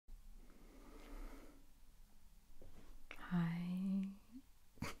Hi.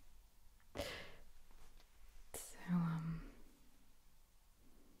 So,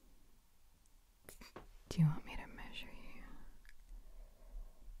 do you want me to measure you?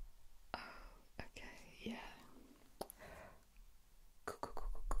 Oh, okay, yeah.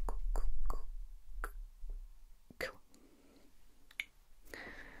 Cool.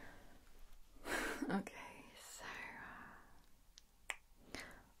 Okay, so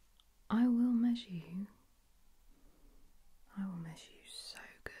I will measure you. I will measure you so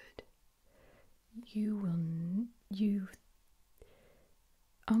good.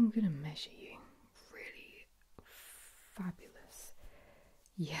 I'm gonna measure you really fabulous.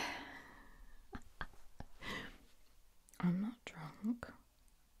 Yeah. I'm not drunk.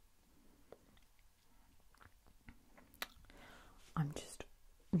 I'm just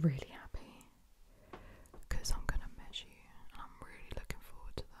really happy because I'm gonna measure you and I'm really looking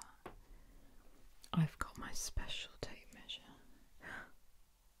forward to that. I've got my special tape measure.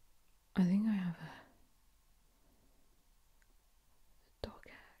 I think I have a dog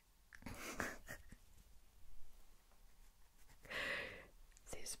hair.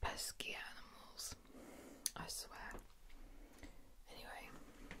 These pesky animals, I swear. Anyway.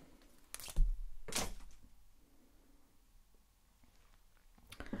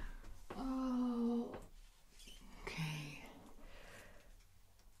 Oh, okay.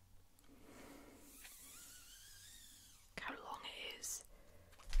 How long it is.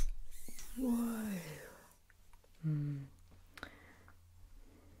 Whoa.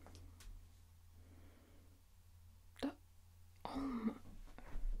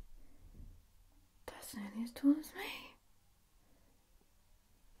 That's nearly as tall as me.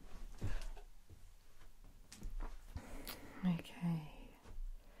 Okay.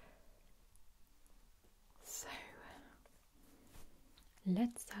 So,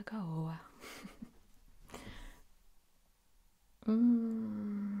 let's go.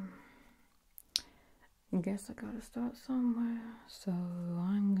 I guess I gotta start somewhere, so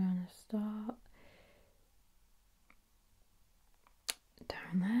I'm gonna start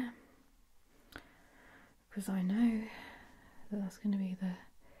down there because I know that that's gonna be the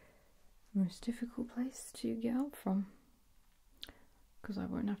most difficult place to get up from because I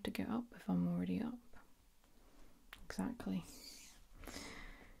won't have to get up if I'm already up. Exactly.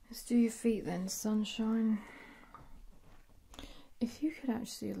 Let's do your feet then, sunshine. If you could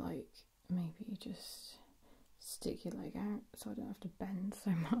actually, like, maybe just stick your leg out so I don't have to bend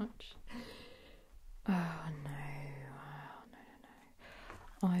so much. Oh no,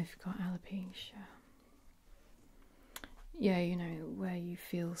 no. I've got alopecia. Yeah, you know, where you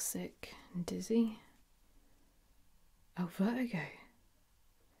feel sick and dizzy. Oh, vertigo.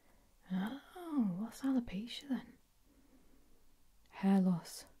 Oh, what's alopecia then? Hair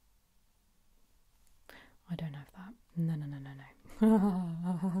loss. I don't have that. No.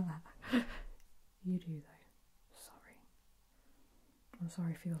 You do though. Sorry. I'm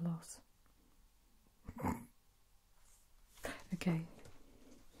sorry for your loss. Okay.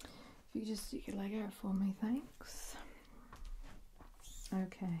 If you just stick your leg out for me, thanks.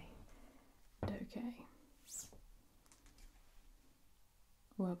 Okay.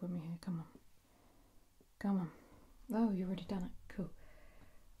 Work with me here, come on. Oh, you've already done it, cool.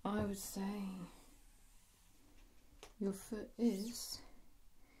 I would say your foot is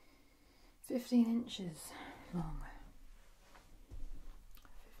 15 inches long.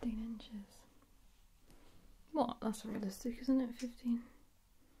 15 inches. What? That's realistic, isn't it? 15?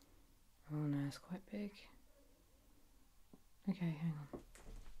 Oh no, it's quite big. Okay, hang on.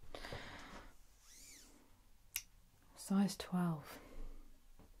 Size 12.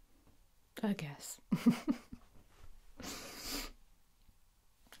 I guess.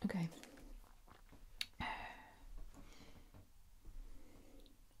 Okay.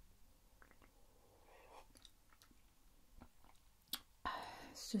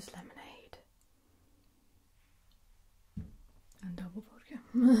 It's just lemonade. And double vodka.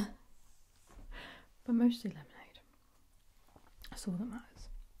 But mostly lemonade. That's all that matters.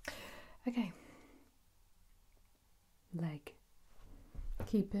 Okay. Leg.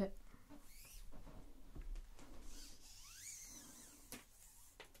 Keep it.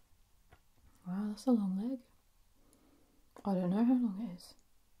 Wow, that's a long leg. I don't know how long it is.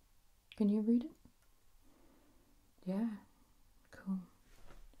 Can you read it? Yeah. Cool.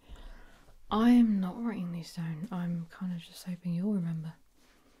 I am not writing these down. I'm kind of just hoping you'll remember.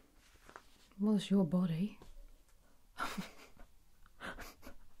 Well, it's your body.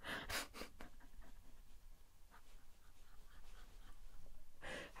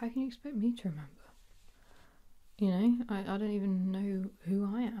 How can you expect me to remember? You know, I don't even know who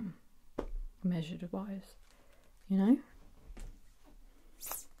I am, measured wise. You know?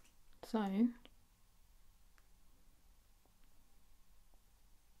 So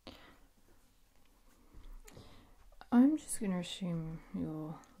I'm just going to assume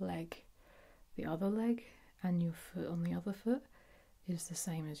your leg, the other leg, and your foot on the other foot is the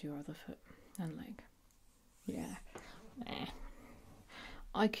same as your other foot and leg. Yeah.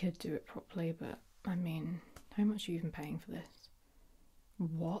 I could do it properly, but I mean, how much are you even paying for this?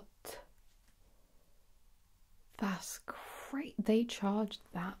 What? That's great. They charge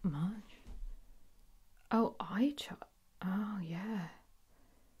that much? Oh, I charge. Oh, yeah.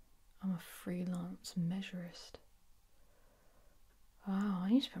 I'm a freelance measurist. Oh, I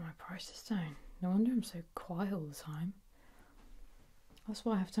need to put my prices down. No wonder I'm so quiet all the time. That's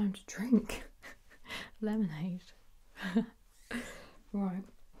why I have time to drink lemonade. Right.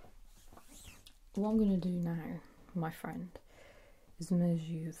 What I'm going to do now, my friend, is measure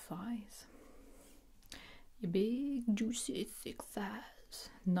your thighs. Your big, juicy, thick thighs.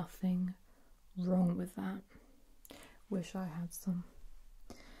 Nothing wrong with that. Wish I had some.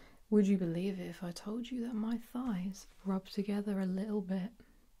 Would you believe it if I told you that my thighs rub together a little bit?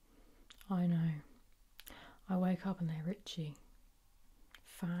 I know. I wake up and they're itchy.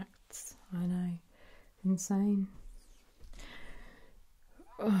 Facts. I know. Insane.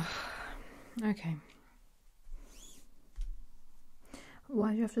 Ugh. Okay.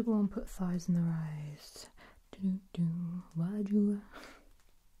 Why do you have to go and put thighs in the rice? Why'd you?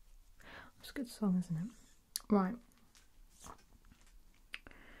 It's a good song, isn't it? Right.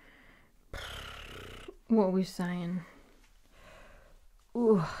 What are we saying?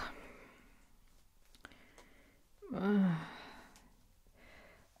 Ooh.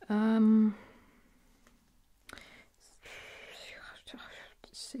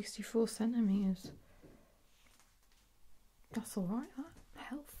 64 centimeters. That's alright, that.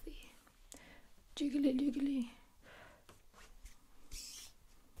 Healthy. Jiggly jiggly.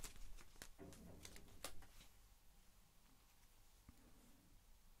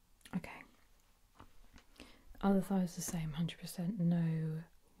 Okay. Other thighs the same, 100%, no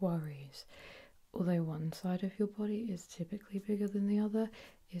worries. Although one side of your body is typically bigger than the other,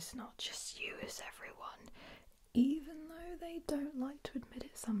 it's not just you, it's everyone. Even though they don't like to admit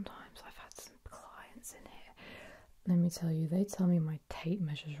it sometimes. I've had some clients in here. Let me tell you, they tell me my tape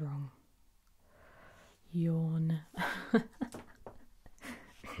measure's wrong. Yawn.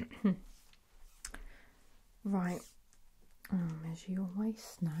 Right. I'll measure your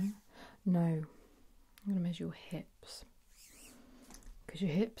waist now. No. I'm going to measure your hips. Because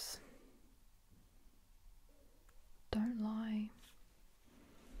your hips don't lie.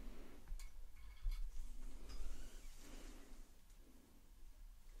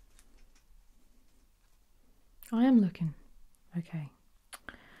 I am looking. Okay.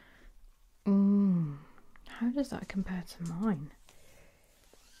 How does that compare to mine?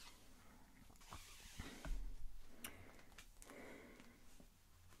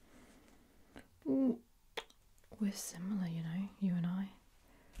 Ooh. We're similar, you know, you and I.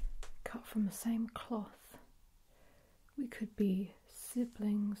 Cut from the same cloth. We could be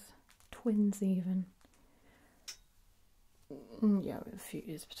siblings, twins even. Yeah, with a few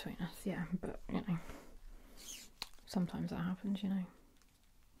years between us, yeah, but, you know. Sometimes that happens, you know.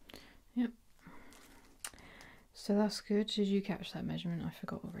 Yep. So that's good. Did you catch that measurement? I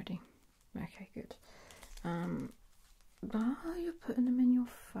forgot already. Okay, good. You're putting them in your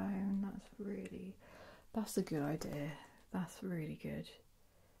phone. That's a good idea. That's really good.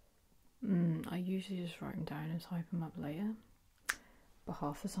 I usually just write them down and type them up later. But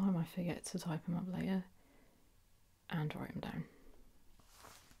half the time I forget to type them up later and write them down.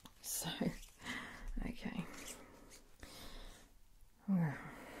 So, okay.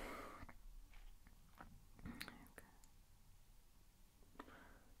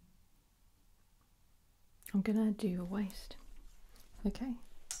 I'm gonna do your waist. Okay.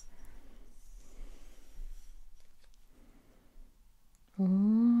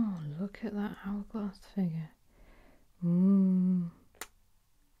 Oh, look at that hourglass figure. Did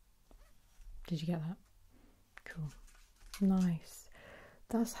you get that? Cool. Nice.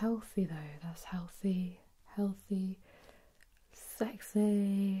 That's healthy though. That's healthy. Healthy.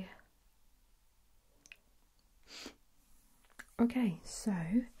 Sexy. Okay, so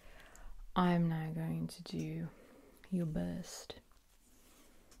I'm now going to do your bust.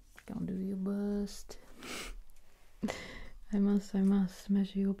 Gonna do your bust. I must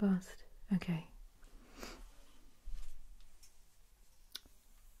measure your bust. Okay.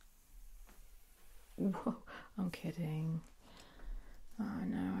 Whoa, I'm kidding. Oh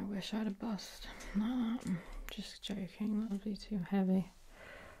no, I wish I had a bust. No, just joking, that would be too heavy.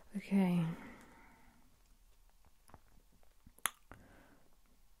 Okay.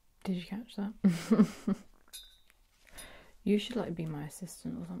 Did you catch that? You should like be my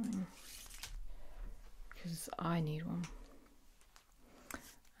assistant or something, because I need one.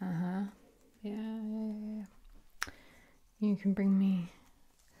 Yeah. You can bring me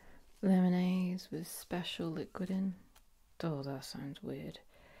lemonades with special liquid in. Oh, that sounds weird.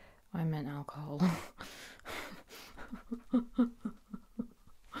 I meant alcohol.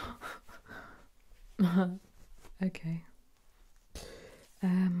 Okay.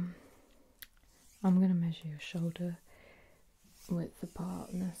 I'm gonna measure your shoulder width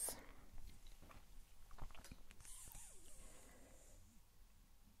apartness.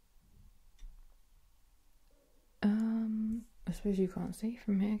 I suppose you can't see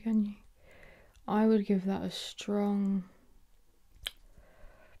from here, can you? I would give that a strong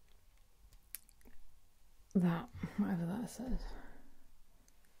whatever that says.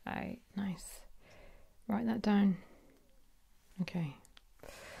 8, nice. Write that down. Okay.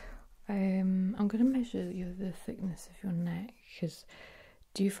 I'm gonna measure the thickness of your neck, because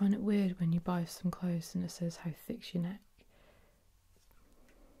do you find it weird when you buy some clothes and it says how thick's your neck?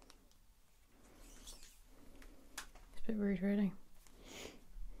 It's a bit rude, really.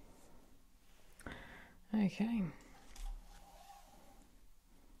 Okay.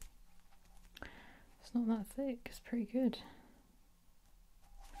 It's not that thick, it's pretty good.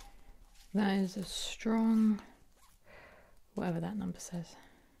 That is a strong, whatever that number says.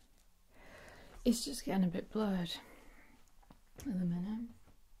 It's just getting a bit blurred at the minute.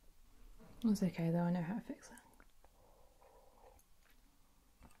 It's okay though, I know how to fix it.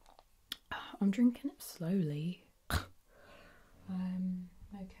 I'm drinking it slowly.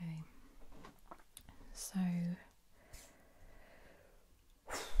 Okay. So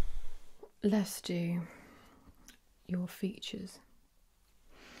let's do your features,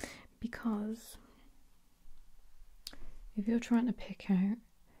 because if you're trying to pick out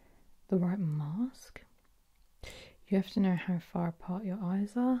the right mask, you have to know how far apart your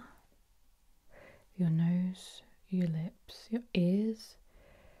eyes are, your nose, your lips, your ears.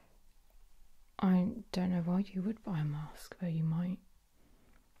 I don't know why you would buy a mask, but you might,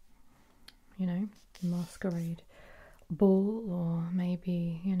 you know, masquerade ball, or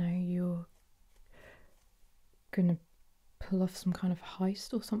maybe, you know, you're gonna pull off some kind of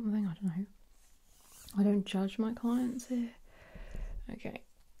heist or something. I don't know. I don't judge my clients here. Okay,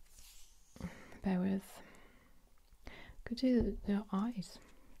 bear with. Could do the eyes,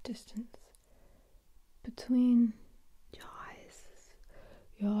 distance between your eyes.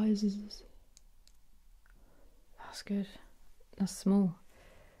 Your eyes is. That's good. That's small,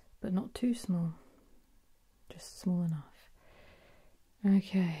 but not too small. Just small enough.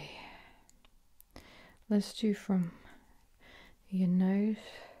 Okay. Let's do from your nose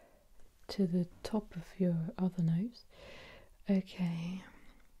to the top of your other nose. Okay.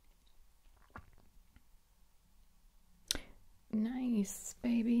 Nice,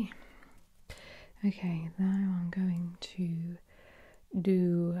 baby. Okay, now I'm going to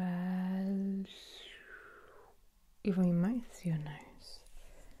do from your mouth to your nose.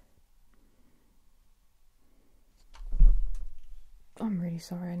 I'm really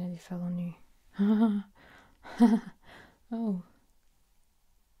sorry, I nearly fell on you. Oh.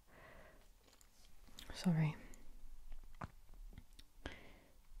 Sorry.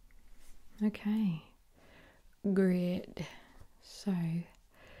 Okay. Great. So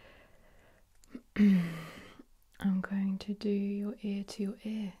I'm going to do your ear to your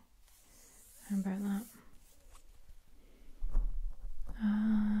ear. How about that?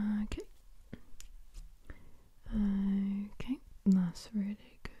 Okay. Okay, that's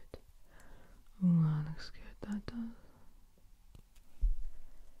really good. Oh, that looks good, that does.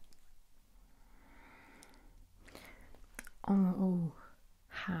 Oh,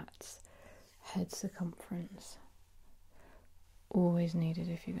 hats. Head circumference. Always needed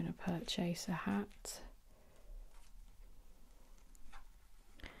if you're going to purchase a hat.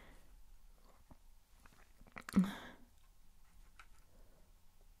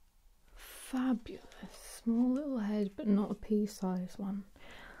 Fabulous. Small little head, but not a pea-sized one.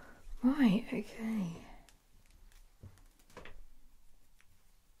 Right, okay.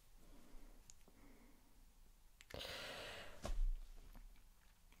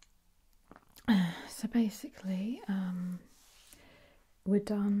 So basically, we're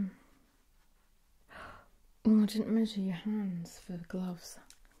done. Oh, I didn't measure your hands for the gloves.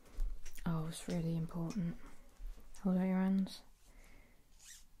 Oh, it's really important. Hold out your hands.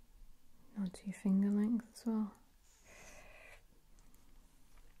 Nod to your finger length as well.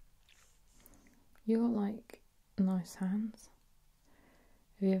 You got like nice hands.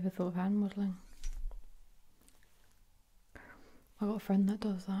 Have you ever thought of hand modelling? I got a friend that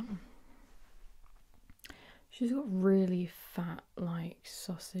does that. She's got really fat, like,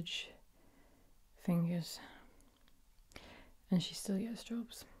 sausage fingers. And she still gets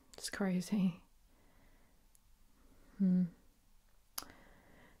jobs. It's crazy.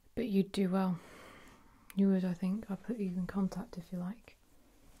 But you'd do well. You would, I think. I'll put you in contact if you like.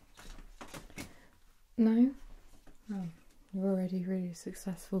 No? No. You're already a really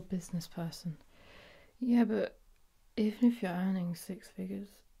successful business person. Yeah, but even if you're earning 6 figures,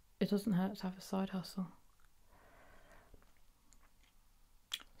 it doesn't hurt to have a side hustle.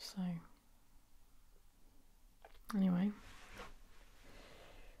 So, anyway.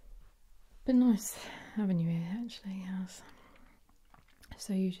 Been nice having you here, actually, has.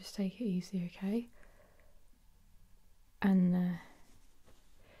 So you just take it easy, okay? And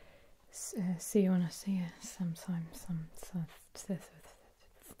see you when I see you sometime.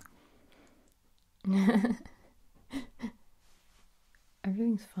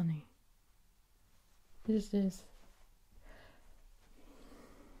 Everything's funny. It just is.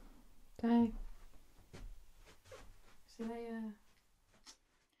 Bye. See you later.